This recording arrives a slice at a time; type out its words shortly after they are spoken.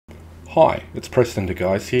Hi, it's Preston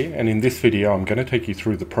Guys here, and in this video I'm going to take you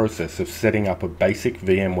through the process of setting up a basic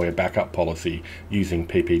VMware backup policy using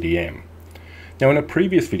PPDM. Now, in a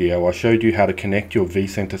previous video I showed you how to connect your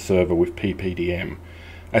vCenter server with PPDM.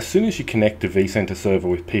 As soon as you connect the vCenter server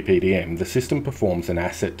with PPDM, the system performs an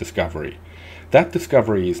asset discovery. That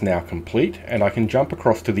discovery is now complete, and I can jump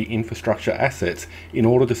across to the infrastructure assets in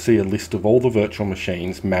order to see a list of all the virtual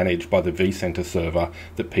machines managed by the vCenter server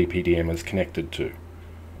that PPDM is connected to.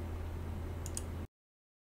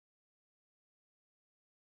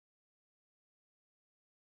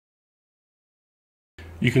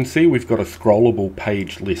 You can see we've got a scrollable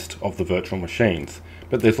page list of the virtual machines,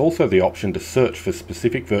 but there's also the option to search for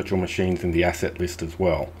specific virtual machines in the asset list as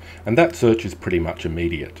well, and that search is pretty much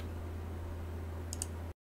immediate.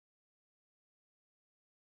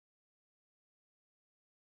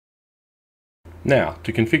 Now,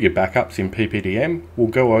 to configure backups in PPDM, we'll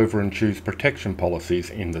go over and choose Protection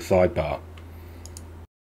Policies in the sidebar.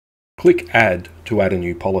 Click Add to add a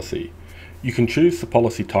new policy. You can choose the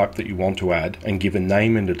policy type that you want to add and give a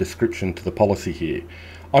name and a description to the policy here.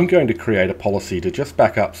 I'm going to create a policy to just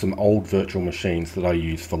back up some old virtual machines that I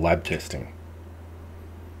use for lab testing.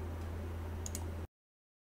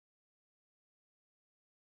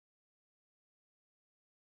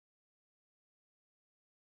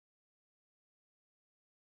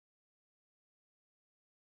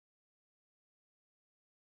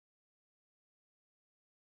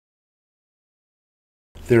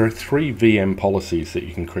 There are three VM policies that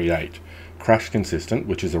you can create: Crash Consistent,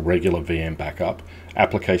 which is a regular VM backup;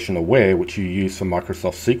 Application Aware, which you use for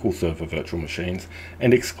Microsoft SQL Server virtual machines;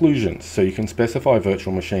 and Exclusions, so you can specify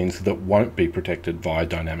virtual machines that won't be protected via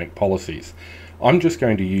dynamic policies. I'm just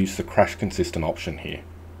going to use the Crash Consistent option here.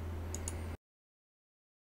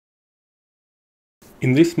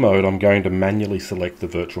 In this mode, I'm going to manually select the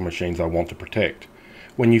virtual machines I want to protect.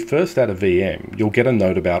 When you first add a VM, you'll get a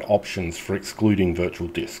note about options for excluding virtual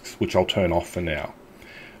disks, which I'll turn off for now.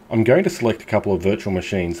 I'm going to select a couple of virtual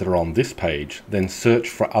machines that are on this page, then search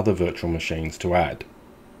for other virtual machines to add.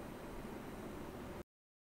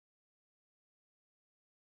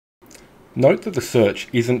 Note that the search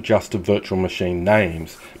isn't just of virtual machine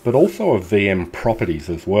names, but also of VM properties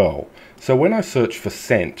as well. So when I search for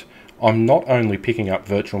CENT, I'm not only picking up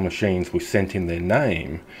virtual machines with CENT in their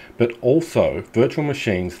name, but also virtual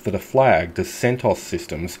machines that are flagged as CentOS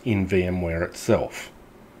systems in VMware itself.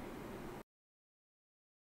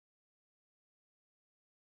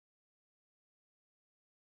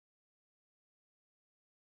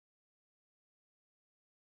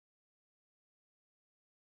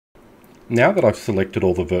 Now that I've selected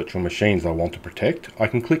all the virtual machines I want to protect, I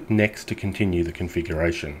can click Next to continue the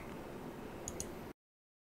configuration.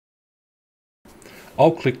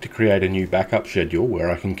 I'll click to create a new backup schedule where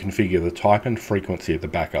I can configure the type and frequency of the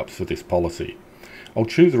backups for this policy. I'll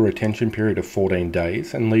choose a retention period of 14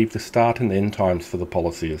 days and leave the start and end times for the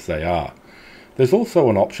policy as they are. There's also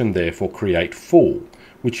an option there for Create Full,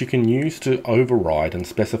 which you can use to override and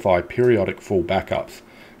specify periodic full backups,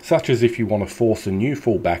 such as if you want to force a new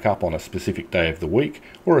full backup on a specific day of the week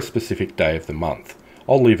or a specific day of the month.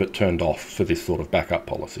 I'll leave it turned off for this sort of backup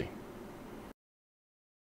policy.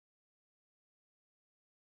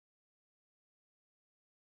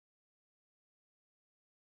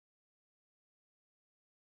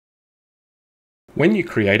 When you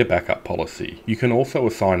create a backup policy, you can also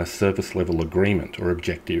assign a service level agreement or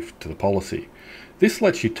objective to the policy. This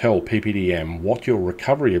lets you tell PPDM what your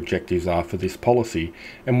recovery objectives are for this policy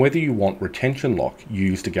and whether you want retention lock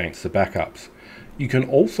used against the backups. You can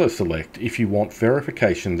also select if you want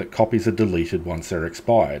verification that copies are deleted once they're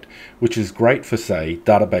expired, which is great for, say,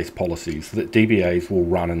 database policies that DBAs will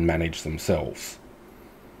run and manage themselves.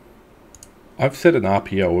 I've set an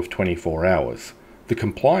RPO of 24 hours. The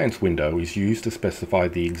compliance window is used to specify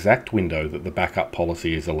the exact window that the backup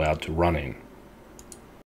policy is allowed to run in.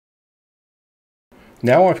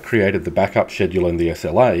 Now I've created the backup schedule and the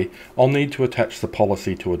SLA, I'll need to attach the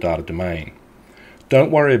policy to a data domain.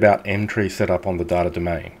 Don't worry about entry set up on the data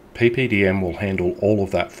domain. PPDM will handle all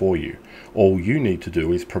of that for you. All you need to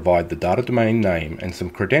do is provide the data domain name and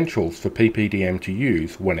some credentials for PPDM to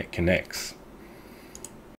use when it connects.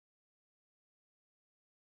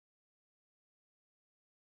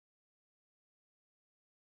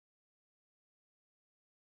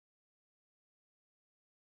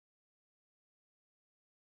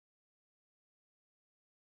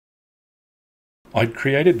 I'd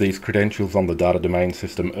created these credentials on the data domain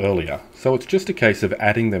system earlier, so it's just a case of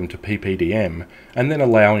adding them to PPDM and then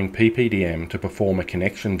allowing PPDM to perform a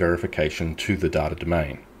connection verification to the data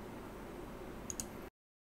domain.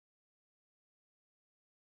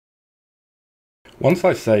 Once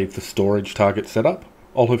I save the storage target setup,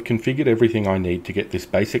 I'll have configured everything I need to get this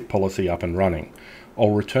basic policy up and running.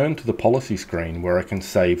 I'll return to the policy screen where I can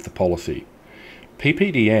save the policy.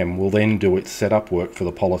 PPDM will then do its setup work for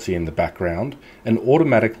the policy in the background and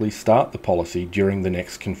automatically start the policy during the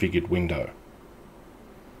next configured window.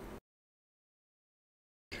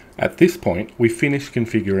 At this point, we've finished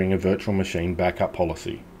configuring a virtual machine backup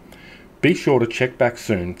policy. Be sure to check back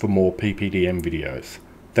soon for more PPDM videos.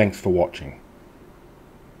 Thanks for watching.